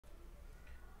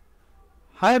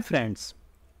Hi friends,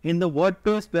 in the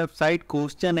WordPress website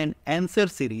question and answer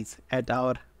series at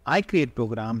our I Create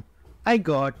program, I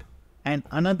got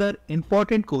another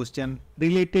important question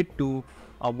related to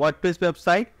a WordPress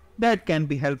website that can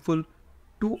be helpful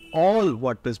to all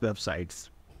WordPress websites.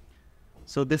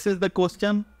 So this is the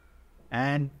question,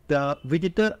 and the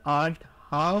visitor asked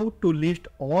how to list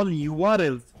all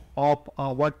URLs of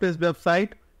a WordPress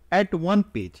website at one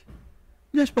page,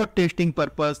 just for testing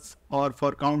purpose or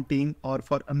for counting or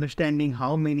for understanding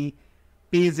how many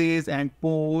pages and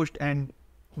posts and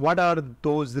what are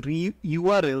those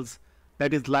URLs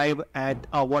that is live at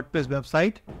a WordPress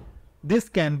website. This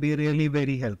can be really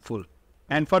very helpful.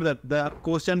 And further, the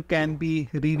question can be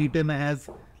rewritten as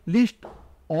list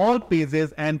all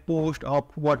pages and posts of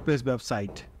WordPress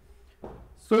website.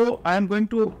 So I am going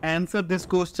to answer this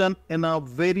question in a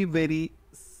very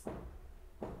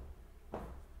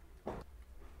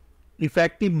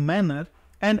effective manner,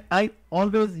 and I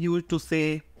always used to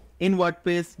say in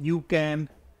WordPress you can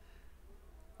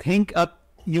think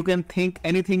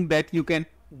anything that you can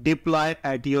deploy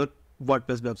at your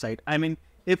WordPress website. I mean,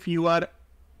 if you are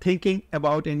thinking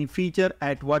about any feature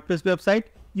at WordPress website,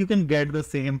 you can get the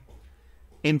same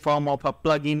in form of a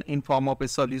plugin, in form of a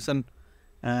solution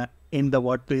in the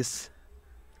WordPress.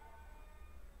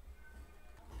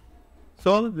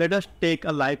 So let us take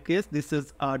a live case. This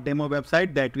is a demo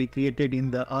website that we created in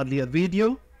the earlier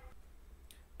video.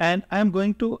 And I'm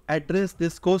going to address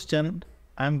this question.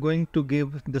 I'm going to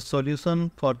give the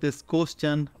solution for this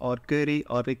question or query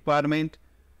or requirement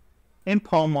in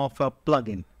form of a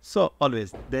plugin. So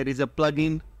always there is a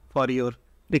plugin for your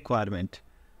requirement.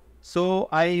 So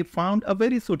I found a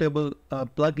very suitable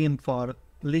plugin for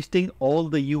listing all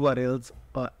the URLs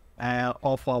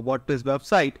of a WordPress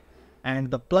website.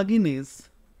 And the plugin is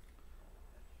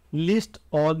list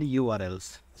all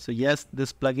URLs. So yes,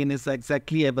 this plugin is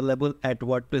exactly available at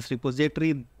WordPress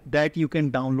repository that you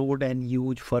can download and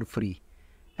use for free.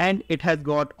 And it has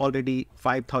got already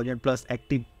 5,000 plus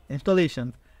active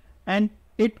installations, and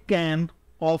it can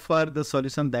offer the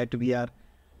solution that we are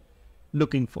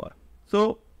looking for.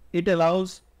 So it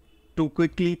allows to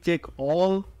quickly check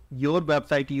all your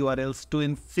website URLs to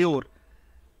ensure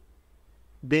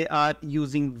they are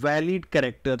using valid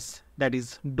characters, that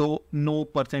is no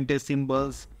percentage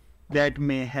symbols that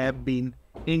may have been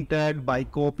entered by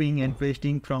copying and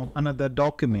pasting from another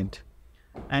document.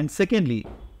 And secondly,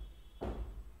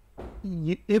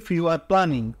 if you are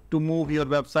planning to move your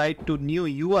website to new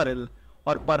URL,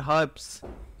 or perhaps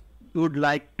you would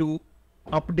like to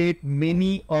update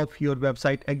many of your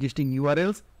website existing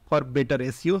URLs for better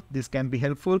SEO, this can be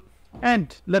helpful.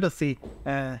 And let us see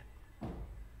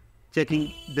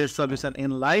checking this solution in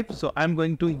live. So I'm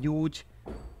going to use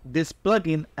this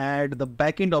plugin at the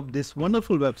backend of this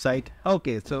wonderful website.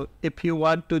 Okay, so if you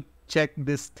want to check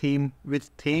this theme, which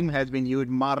theme has been used,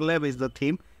 Marlev is the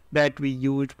theme that we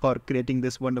used for creating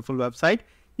this wonderful website.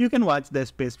 You can watch the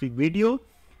specific video.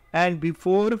 And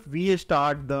before we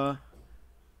start the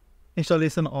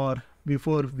installation, or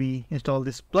before we install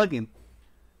this plugin,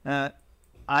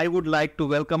 I would like to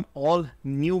welcome all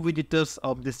new visitors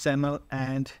of this channel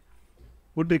and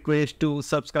would request to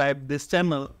subscribe this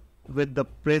channel with the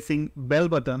pressing bell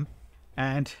button.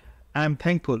 And I am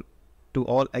thankful to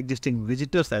all existing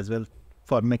visitors as well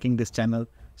for making this channel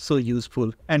so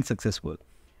useful and successful.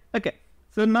 Okay,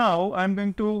 so now I'm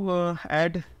going to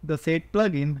add the said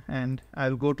plugin, and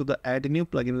I'll go to the add new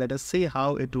plugin. Let us see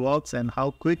how it works and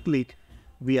how quickly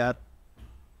we are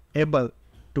able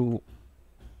to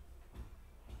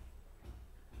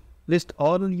list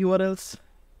all URLs.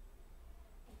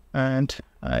 And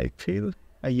I feel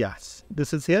yes,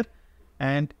 this is here,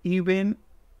 and even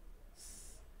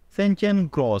Senchen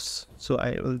Gross. So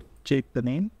I will check the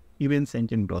name, even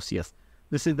Senchen Gross. Yes,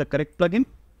 this is the correct plugin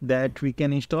that we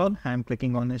can install. I'm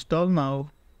clicking on install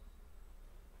now,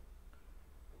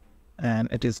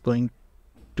 and it is going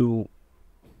to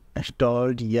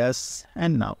install. Yes,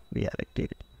 and now we are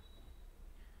activated,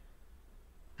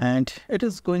 and it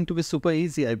is going to be super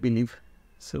easy, I believe.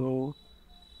 So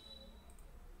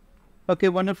okay,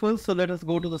 wonderful. So let us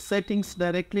go to the settings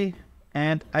directly,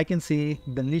 and I can see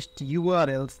the list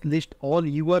URLs, list all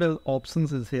URL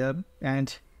options is here,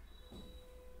 and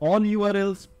all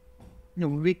URLs,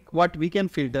 what we can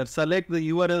filter, select the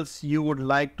URLs you would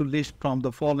like to list from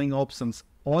the following options.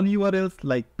 All URLs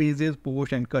like pages,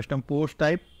 post, and custom post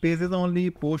type, pages only,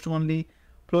 post only,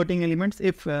 floating elements.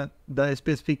 If the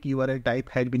specific URL type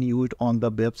had been used on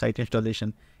the website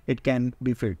installation, it can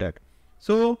be filtered.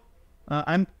 So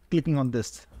I'm clicking on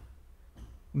this.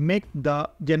 Make the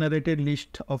generated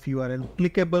list of URL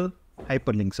clickable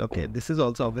hyperlinks. Okay, this is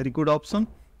also a very good option.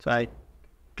 So I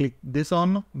click this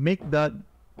on, make the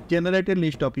generated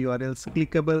list of URLs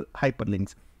clickable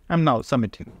hyperlinks. I'm now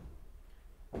submitting.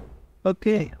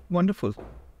 Okay, wonderful.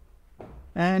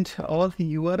 And all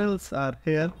the URLs are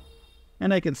here,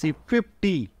 and I can see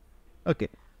 50. Okay,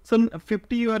 so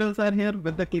 50 URLs are here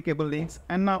with the clickable links,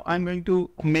 and now I'm going to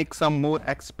make some more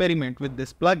experiment with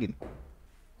this plugin.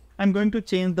 I'm going to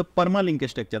change the permalink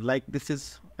structure. Like this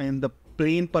is in the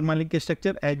plain permalink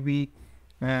structure, as we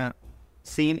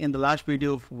seen in the last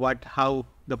video of how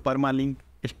the permalink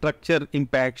structure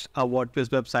impacts a WordPress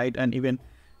website, and even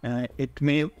it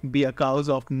may be a cause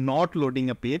of not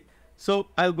loading a page. So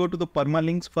I'll go to the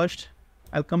permalinks first.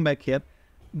 I'll come back here.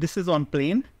 This is on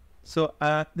plain. So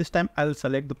this time I'll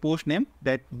select the post name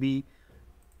that we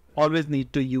always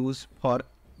need to use for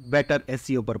better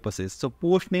SEO purposes. So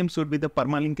post name should be the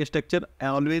permalink structure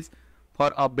always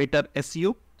for a better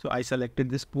SEO. So I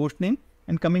selected this post name,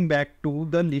 and coming back to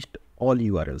the list all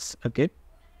URLs. Okay,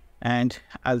 and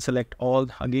I'll select all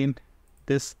again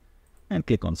this and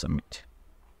click on submit.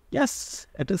 Yes,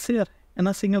 it is here in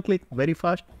a single click, very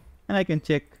fast, and I can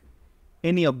check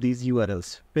any of these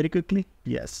URLs very quickly.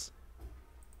 Yes,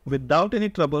 without any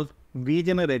trouble, we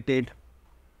generated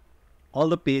all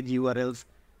the page URLs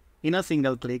in a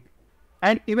single click.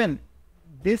 And even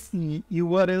these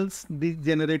URLs, these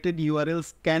generated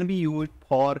URLs can be used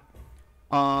for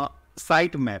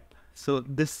site map. So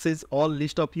this is all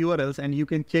list of URLs, and you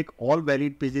can check all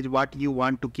valid pages what you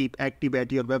want to keep active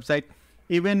at your website.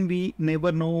 Even we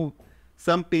never know,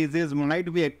 some pages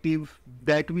might be active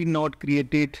that we not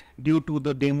created due to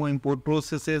the demo import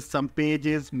processes. Some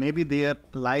pages maybe they are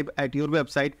live at your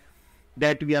website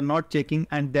that we are not checking,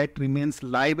 and that remains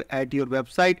live at your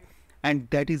website, and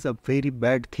that is a very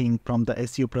bad thing from the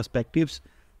SEO perspectives.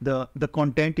 The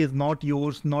content is not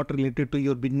yours, not related to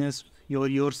your business,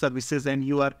 your services, and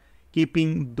you are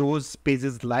keeping those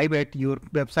pages live at your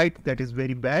website. That is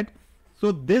very bad.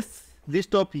 So this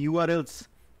list of URLs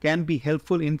can be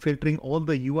helpful in filtering all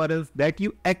the URLs that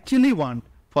you actually want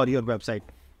for your website.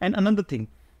 And another thing,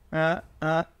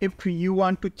 if you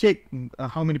want to check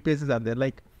how many pages are there,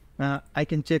 like I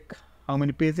can check how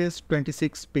many pages.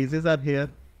 26 pages are here.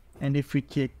 And if we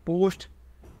check post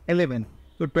 11,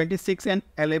 so 26 and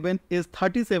 11 is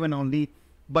 37 only,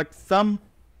 but some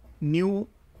new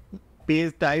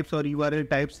page types or URL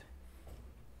types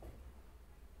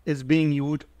is being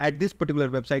used at this particular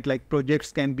website, like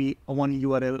projects can be one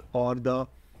URL, or the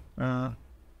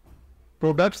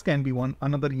products can be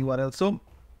another URL. So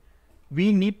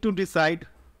we need to decide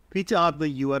which are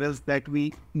the URLs that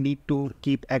we need to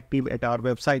keep active at our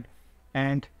website.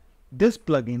 And this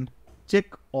plugin, check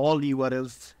all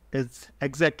URLs, is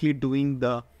exactly doing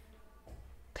the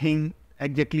thing,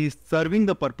 exactly serving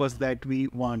the purpose that we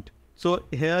want. So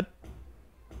here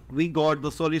we got the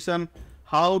solution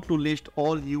how to list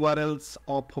all URLs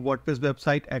of WordPress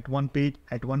website at one page,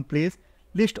 at one place,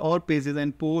 list all pages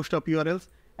and post of URLs,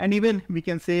 and even we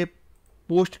can say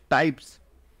post types.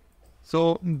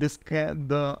 So this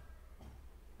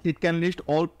it can list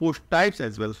all post types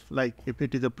as well, like if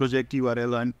it is a project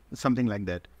URL and something like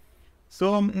that.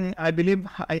 So I believe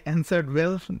I answered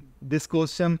well this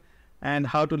question and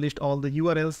how to list all the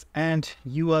URLs, and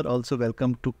you are also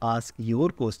welcome to ask your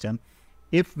question.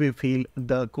 If we feel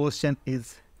the question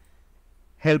is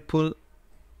helpful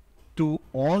to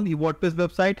all your WordPress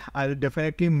website, I'll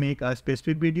definitely make a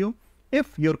specific video.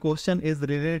 If your question is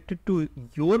related to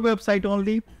your website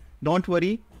only, don't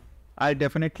worry, I'll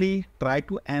definitely try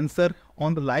to answer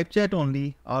on the live chat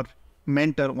only. Our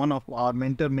mentor, one of our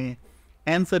mentor may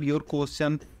answer your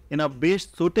question in a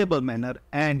best suitable manner.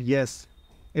 And yes,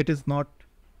 it is not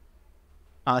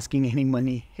asking any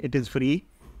money, it is free.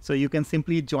 So you can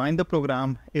simply join the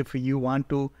program if you want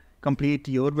to complete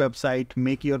your website,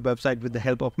 make your website with the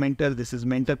help of mentor. This is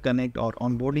Mentor Connect or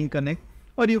Onboarding Connect,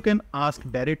 or you can ask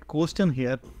direct question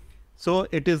here. So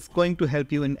it is going to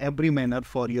help you in every manner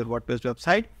for your WordPress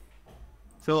website.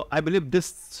 So I believe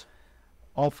this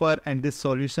offer and this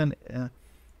solution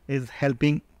is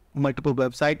helping multiple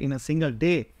websites in a single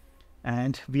day,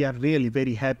 and we are really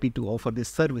very happy to offer these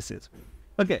services.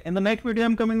 Okay, in the next video,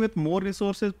 I'm coming with more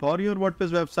resources for your WordPress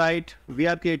website. We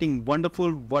are creating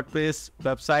wonderful WordPress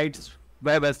websites,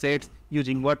 web assets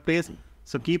using WordPress.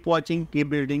 So keep watching, keep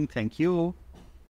building. Thank you.